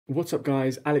What's up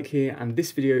guys, Alec here, and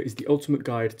this video is the ultimate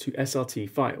guide to SRT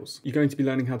files. You're going to be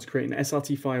learning how to create an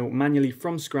SRT file manually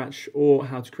from scratch or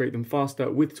how to create them faster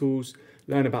with tools,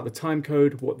 learn about the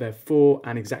timecode, what they're for,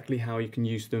 and exactly how you can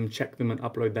use them, check them, and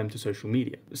upload them to social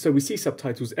media. So we see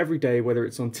subtitles every day, whether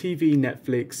it's on TV,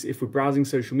 Netflix, if we're browsing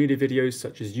social media videos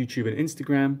such as YouTube and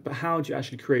Instagram, but how do you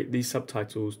actually create these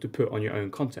subtitles to put on your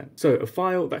own content? So a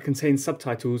file that contains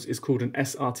subtitles is called an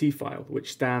SRT file,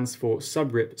 which stands for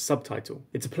SubRip Subtitle.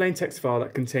 It's a plain text file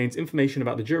that contains information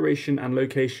about the duration and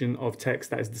location of text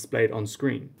that is displayed on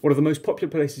screen. One of the most popular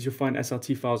places you'll find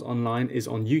SRT files online is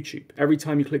on YouTube. Every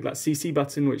time you click that CC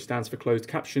button, which stands for closed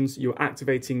captions, you're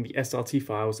activating the SRT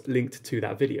files linked to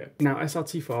that video. Now,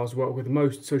 SRT files work with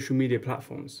most social media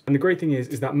platforms. And the great thing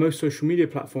is that most social media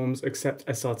platforms accept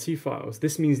SRT files.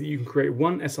 This means that you can create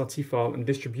one SRT file and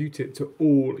distribute it to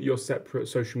all your separate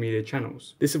social media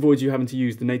channels. This avoids you having to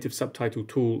use the native subtitle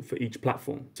tool for each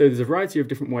platform. So there's a variety of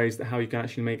different ways that how you can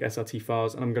actually make SRT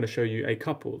files, and I'm going to show you a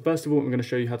couple. First of all, I'm going to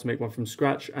show you how to make one from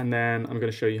scratch, and then I'm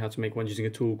going to show you how to make one using a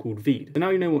tool called VEED. So now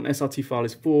you know what an SRT file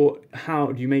is for.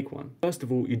 How do you make one? First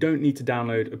of all, you don't need to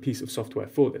download a piece of software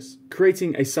for this.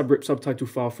 Creating a SubRip subtitle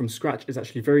file from scratch is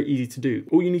actually very easy to do.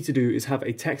 All you need to do is have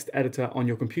a text editor on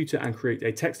your computer and create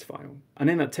a text file. And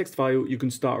in that text file, you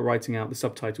can start writing out the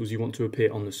subtitles you want to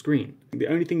appear on the screen. The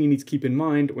only thing you need to keep in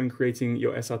mind when creating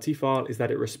your SRT file is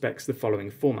that it respects the following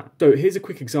format. So here's a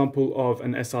quick example of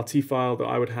an SRT file that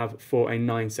I would have for a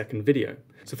 9-second video.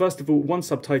 So first of all, one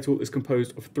subtitle is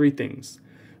composed of 3 things: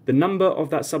 the number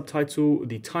of that subtitle,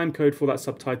 the time code for that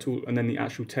subtitle, and then the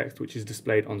actual text which is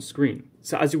displayed on screen.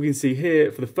 So as you can see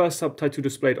here, for the first subtitle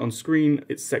displayed on screen,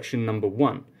 it's section number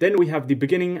 1. Then we have the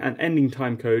beginning and ending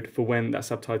time code for when that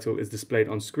subtitle is displayed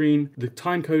on screen. The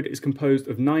time code is composed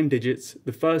of 9 digits,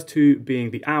 the first 2 being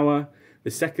the hour,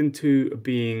 the second 2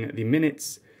 being the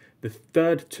minutes, the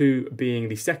third 2 being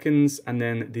the seconds, and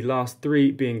then the last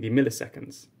 3 being the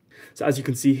milliseconds. So as you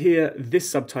can see here, this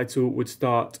subtitle would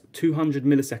start 200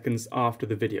 milliseconds after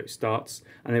the video starts,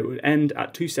 and it would end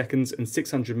at 2 seconds and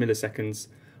 600 milliseconds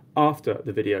after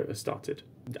the video has started.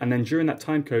 And then during that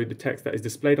time code, the text that is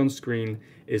displayed on screen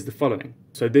is the following.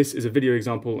 So this is a video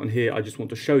example, and here I just want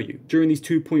to show you. During these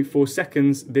 2.4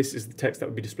 seconds, this is the text that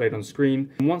would be displayed on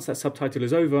screen. And once that subtitle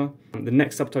is over, the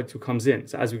next subtitle comes in.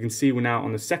 So as we can see, we're now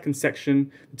on the second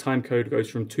section. The time code goes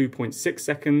from 2.6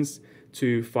 seconds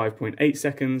to 5.8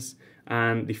 seconds,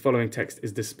 and the following text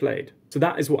is displayed. So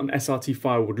that is what an SRT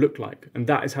file would look like, and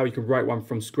that is how you can write one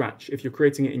from scratch. If you're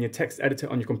creating it in your text editor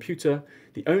on your computer,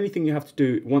 the only thing you have to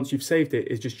do once you've saved it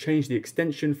is just change the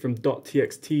extension from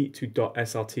 .txt to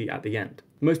 .srt at the end.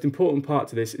 The most important part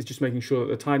to this is just making sure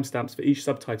that the timestamps for each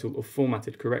subtitle are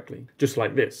formatted correctly, just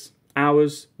like this: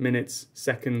 hours, minutes,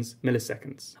 seconds,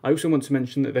 milliseconds. I also want to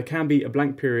mention that there can be a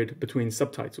blank period between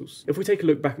subtitles. If we take a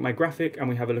look back at my graphic and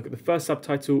we have a look at the first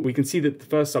subtitle, we can see that the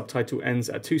first subtitle ends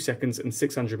at 2 seconds and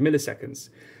 600 milliseconds.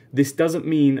 This doesn't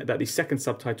mean that the second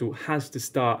subtitle has to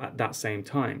start at that same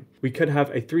time. We could have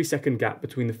a 3-second gap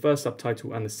between the first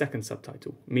subtitle and the second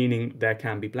subtitle, meaning there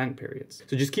can be blank periods.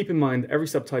 So just keep in mind every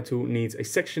subtitle needs a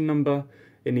section number,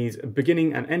 it needs a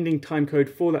beginning and ending time code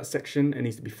for that section, it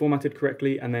needs to be formatted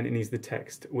correctly, and then it needs the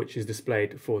text which is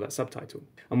displayed for that subtitle.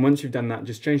 And once you've done that,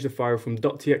 just change the file from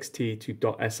 .txt to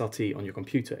 .srt on your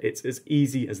computer. It's as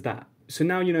easy as that. So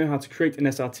now you know how to create an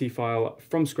SRT file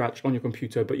from scratch on your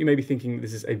computer, but you may be thinking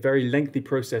this is a very lengthy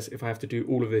process if I have to do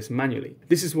all of this manually.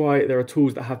 This is why there are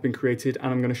tools that have been created,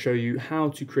 and I'm going to show you how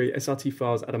to create SRT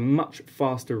files at a much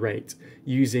faster rate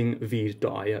using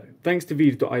VEED.io. Thanks to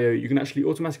VEED.io, you can actually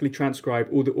automatically transcribe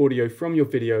all the audio from your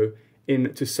video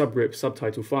into SubRip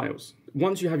Subtitle files.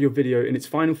 Once you have your video in its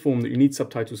final form that you need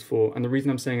subtitles for, and the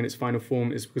reason I'm saying in its final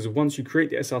form is because once you create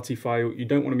the SRT file, you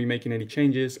don't want to be making any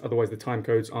changes, otherwise the time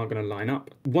codes aren't going to line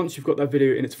up. Once you've got that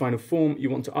video in its final form, you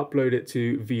want to upload it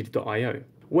to VEED.io.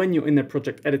 When you're in their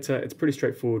project editor, it's pretty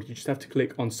straightforward. You just have to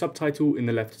click on Subtitle in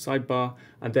the left sidebar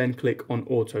and then click on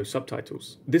Auto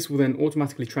Subtitles. This will then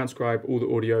automatically transcribe all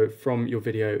the audio from your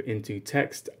video into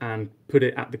text and put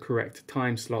it at the correct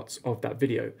time slots of that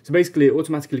video. So basically it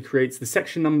automatically creates the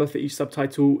section number for each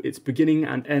subtitle, its beginning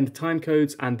and end time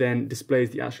codes, and then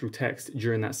displays the actual text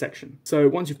during that section. So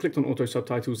once you've clicked on Auto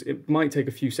Subtitles, it might take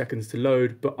a few seconds to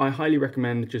load, but I highly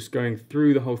recommend just going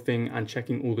through the whole thing and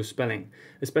checking all the spelling,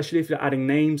 especially if you're adding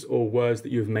names or words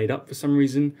that you've made up for some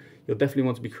reason. you'll definitely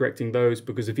want to be correcting those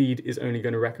because VEED is only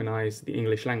going to recognize the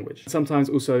English language. Sometimes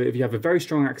also, if you have a very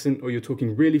strong accent or you're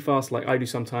talking really fast like I do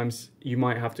sometimes, you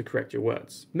might have to correct your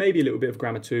words. Maybe a little bit of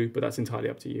grammar too, but that's entirely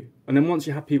up to you. And then once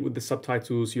you're happy with the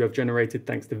subtitles you have generated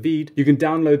thanks to VEED, you can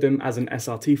download them as an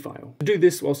SRT file. To do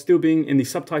this while still being in the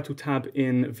subtitle tab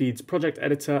in VEED's project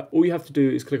editor, all you have to do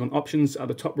is click on options at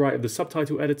the top right of the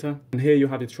subtitle editor, and here you'll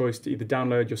have the choice to either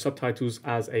download your subtitles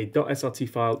as a .srt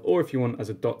file or if you want as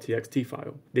a .txt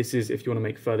file. This is if you want to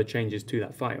make further changes to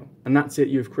that file. And that's it,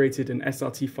 you've created an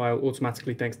SRT file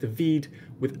automatically thanks to VEED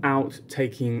without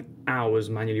taking hours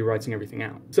manually writing everything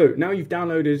out. So now you've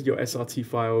downloaded your SRT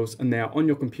files and they are on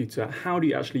your computer, how do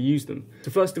you actually use them?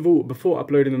 So first of all, before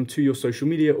uploading them to your social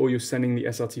media or you're sending the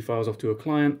SRT files off to a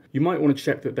client, you might want to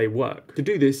check that they work. To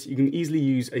do this, you can easily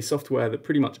use a software that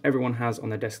pretty much everyone has on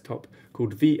their desktop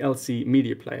called VLC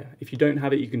Media Player. If you don't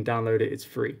have it, you can download it, it's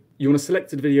free. You want to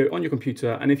select a video on your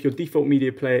computer, and if your default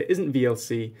media player isn't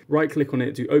VLC, right-click on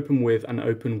it to open with and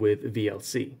open with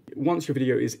VLC. Once your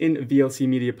video is in VLC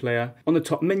Media Player, on the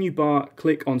top menu bar,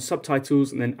 click on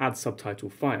Subtitles and then Add Subtitle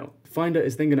File. Finder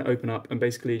is then going to open up and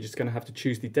basically you're just going to have to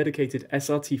choose the dedicated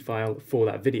SRT file for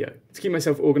that video. To keep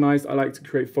myself organized, I like to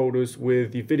create folders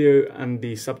with the video and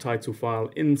the subtitle file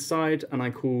inside, and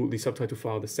I call the subtitle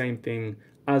file the same thing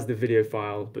as the video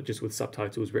file, but just with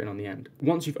subtitles written on the end.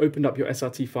 Once you've opened up your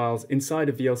SRT files inside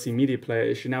a VLC Media Player,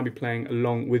 it should now be playing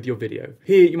along with your video.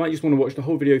 Here, you might just want to watch the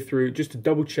whole video through just to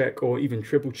double check or even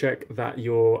triple check that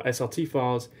your SRT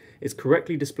files is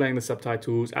correctly displaying the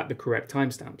subtitles at the correct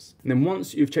timestamps. And then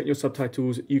once you've checked your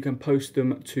subtitles, you can post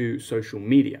them to social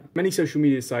media. Many social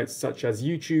media sites such as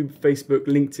YouTube, Facebook,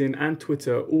 LinkedIn, and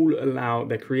Twitter all allow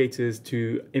their creators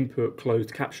to input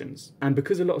closed captions. And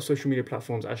because a lot of social media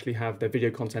platforms actually have their video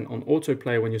content on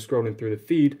autoplay when you're scrolling through the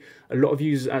feed, a lot of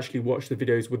users actually watch the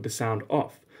videos with the sound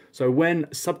off. So when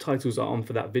subtitles are on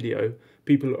for that video,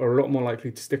 people are a lot more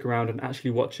likely to stick around and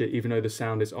actually watch it even though the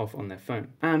sound is off on their phone.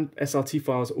 And SRT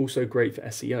files are also great for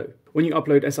SEO. When you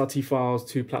upload SRT files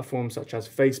to platforms such as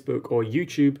Facebook or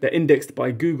YouTube, they're indexed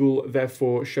by Google,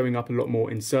 therefore showing up a lot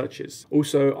more in searches.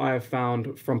 Also, I have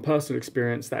found from personal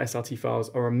experience that SRT files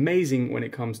are amazing when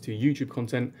it comes to YouTube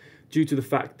content due to the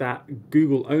fact that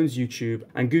Google owns YouTube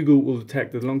and Google will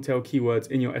detect the long tail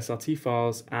keywords in your SRT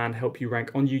files and help you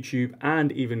rank on YouTube and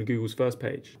even Google's first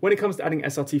page. When it comes to adding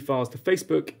SRT files to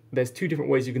Facebook, there's two different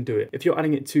ways you can do it. If you're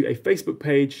adding it to a Facebook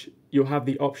page, you'll have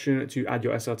the option to add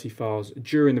your SRT files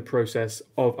during the process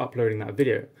of uploading that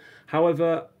video.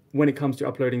 However, when it comes to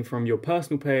uploading from your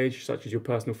personal page, such as your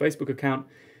personal Facebook account,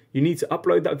 you need to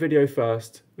upload that video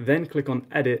first, then click on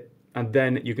Edit, and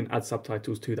then you can add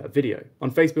subtitles to that video.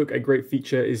 On Facebook, a great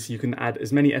feature is you can add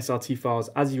as many SRT files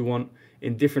as you want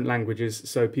in different languages,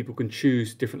 so people can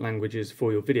choose different languages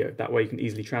for your video. That way you can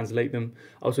easily translate them.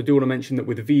 I also do want to mention that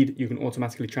with VEED, you can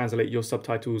automatically translate your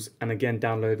subtitles and again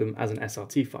download them as an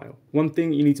SRT file. One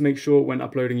thing you need to make sure when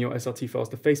uploading your SRT files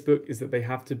to Facebook is that they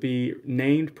have to be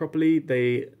named properly.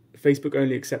 Facebook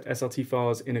only accept SRT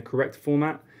files in a correct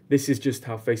format. This is just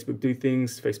how Facebook do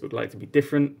things. Facebook like to be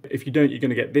different. If you don't, you're going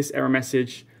to get this error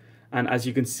message. And as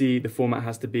you can see, the format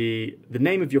has to be the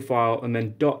name of your file and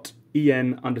then .en_us.srt.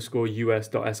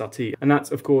 And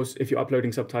that's, of course, if you're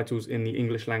uploading subtitles in the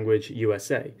English language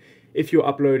USA. If you're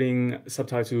uploading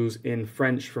subtitles in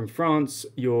French from France,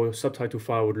 your subtitle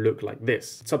file would look like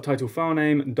this. Subtitle file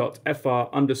name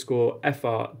 .fr_fr.srt.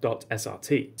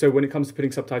 So when it comes to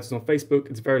putting subtitles on Facebook,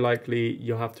 it's very likely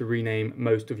you'll have to rename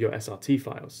most of your SRT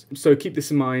files. So keep this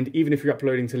in mind, even if you're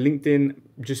uploading to LinkedIn,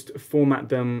 just format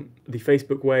them the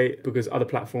Facebook way because other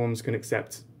platforms can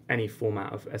accept any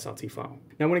format of SRT file.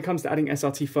 Now, when it comes to adding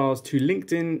SRT files to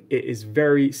LinkedIn, it is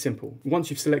very simple. Once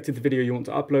you've selected the video you want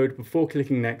to upload, before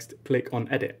clicking next, click on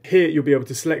Edit. Here, you'll be able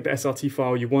to select the SRT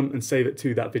file you want and save it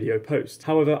to that video post.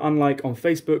 However, unlike on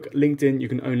Facebook, LinkedIn, you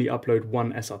can only upload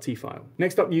one SRT file.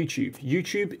 Next up, YouTube.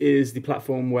 YouTube is the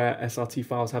platform where SRT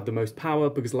files have the most power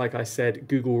because, like I said,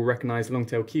 Google will recognize long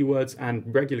tail keywords and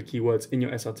regular keywords in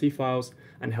your SRT files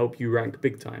and help you rank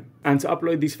big time. And to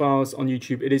upload these files on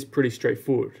YouTube, it is pretty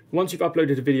straightforward. Once you've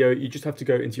uploaded a video, you just have to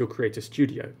go into your Creator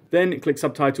Studio. Then click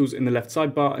Subtitles in the left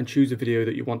sidebar and choose a video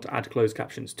that you want to add closed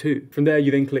captions to. From there,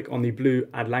 you then click on the blue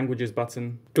Add Languages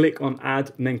button, click on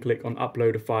Add, and then click on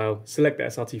Upload a file, select the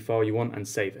SRT file you want and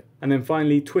save it. And then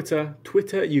finally, Twitter.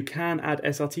 Twitter you can add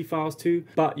SRT files to,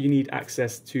 but you need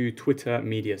access to Twitter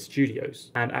Media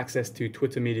Studios. And access to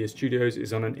Twitter Media Studios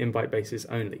is on an invite basis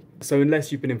only. So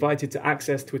unless you've been invited to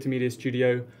access Twitter Media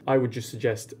Studio, I would just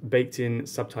suggest baked in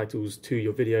subtitles to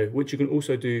your video, which you can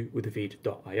also do with the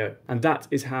VEED.io. And that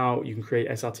is how you can create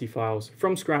SRT files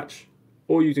from scratch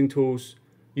or using tools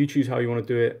You choose how you want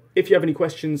to do it. If you have any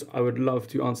questions, I would love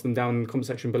to answer them down in the comment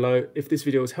section below. If this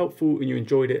video was helpful and you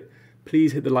enjoyed it,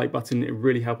 please hit the like button. It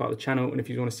really helps out the channel. And if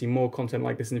you want to see more content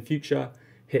like this in the future,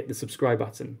 hit the subscribe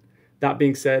button. That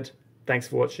being said, thanks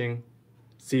for watching.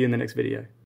 See you in the next video.